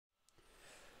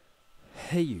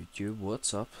Hey YouTube,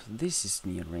 what's up? This is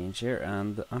NeonRange here,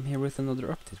 and I'm here with another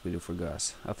update video for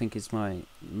guys. I think it's my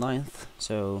 9th,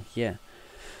 so yeah.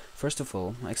 First of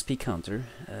all, XP counter,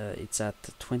 it's at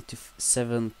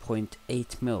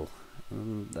 27.8 mil.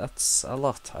 That's a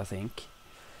lot, I think.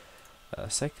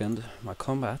 Second, my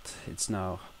combat, it's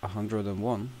now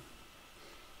 101.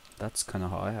 That's kinda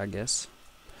high, I guess.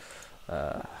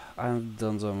 I've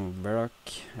done some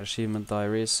Verak achievement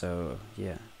diaries, so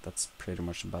yeah, that's pretty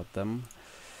much about them.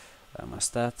 My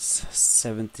stats,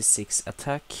 76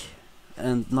 attack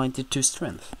and 92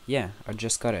 strength. Yeah, I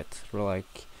just got it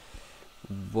like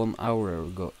 1 hour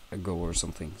ago or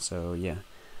something. So yeah,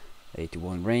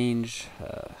 81 range,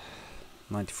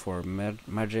 94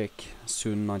 magic,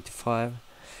 soon 95.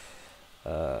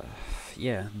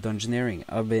 Yeah, dungeoneering.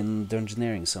 I've been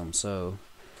dungeoneering some, so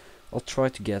I'll try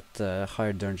to get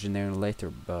higher dungeoneering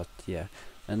later, but yeah.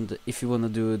 And if you wanna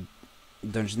do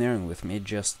dungeoneering with me,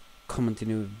 just comment in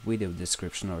the video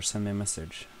description or send me a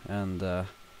message, and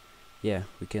yeah,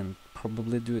 we can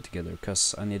probably do it together,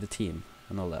 cause I need a team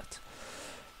and all that.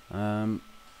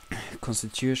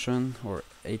 Constitution or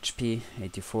HP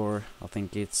 84. I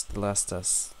think it's the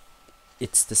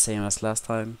same as last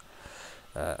time.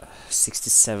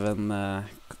 67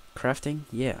 crafting.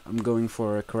 Yeah, I'm going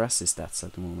for korasi stats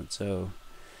at the moment, so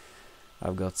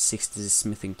I've got 60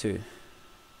 smithing too.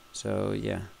 So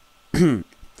yeah.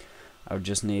 I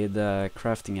just need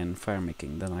crafting and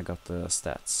firemaking, then I got the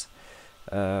stats.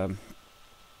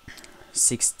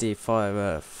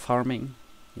 65 farming,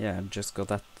 yeah, I just got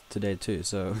that today too,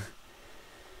 so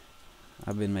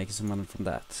I've been making some money from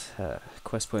that.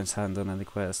 Quest points, hand on any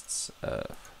quests,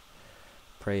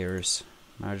 prayers,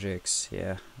 magics,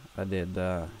 yeah, I did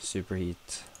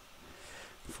superheat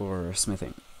for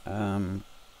smithing.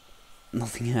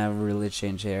 Nothing have really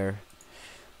changed here.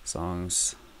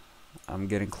 Songs, I'm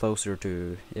getting closer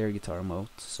to air guitar mode,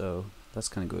 so that's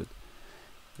kind of good.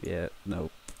 Yeah,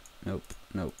 nope.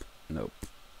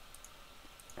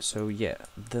 So yeah,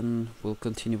 then we'll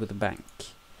continue with the bank.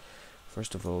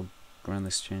 First of all, grand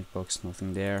exchange box,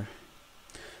 nothing there.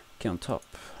 Okay, on top,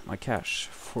 my cash,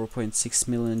 4.6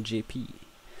 million GP.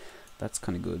 That's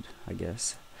kind of good, I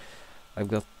guess. I've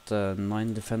got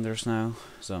 9 defenders now,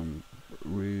 some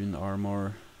rune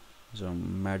armor,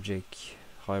 some magic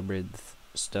hybrid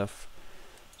stuff,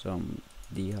 some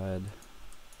d'hide,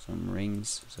 some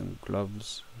rings, some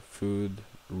gloves, food,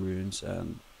 runes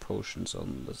and potions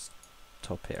on the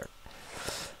top here.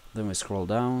 Then we scroll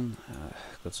down,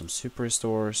 got some super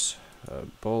restores,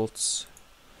 bolts,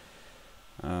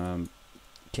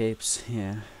 capes,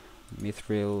 yeah,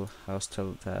 mithril, house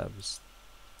teletabs,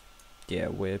 yeah,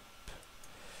 whip,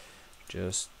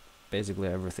 just basically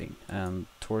everything. And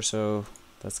torso,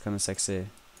 that's kind of sexy.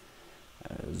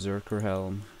 Zerker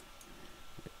helm,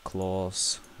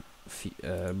 claws,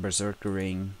 berserker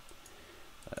ring.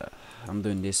 I'm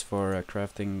doing this for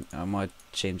crafting. I might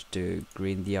change to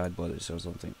green d'hide bodies or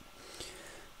something.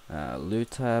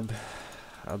 Loot tab.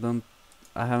 I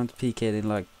haven't PK'd in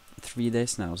like 3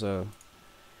 days now, so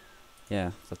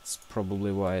yeah, that's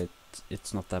probably why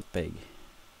it's not that big.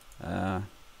 Yeah,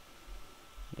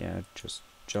 just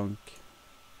junk.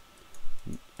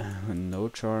 No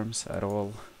charms at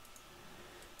all.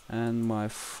 And my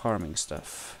farming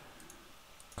stuff,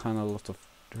 kinda a lot of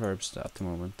herbs at the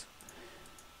moment,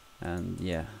 and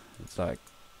yeah, it's like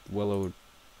well over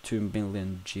 2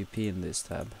 million GP in this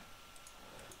tab,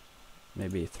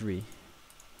 maybe 3.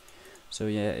 So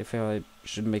yeah, if I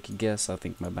should make a guess, I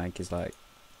think my bank is like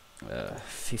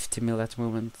 50 mil at the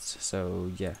moment,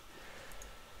 so yeah.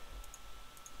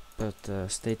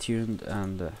 But stay tuned,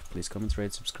 and please comment,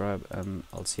 rate, subscribe, and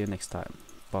I'll see you next time.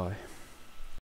 Bye.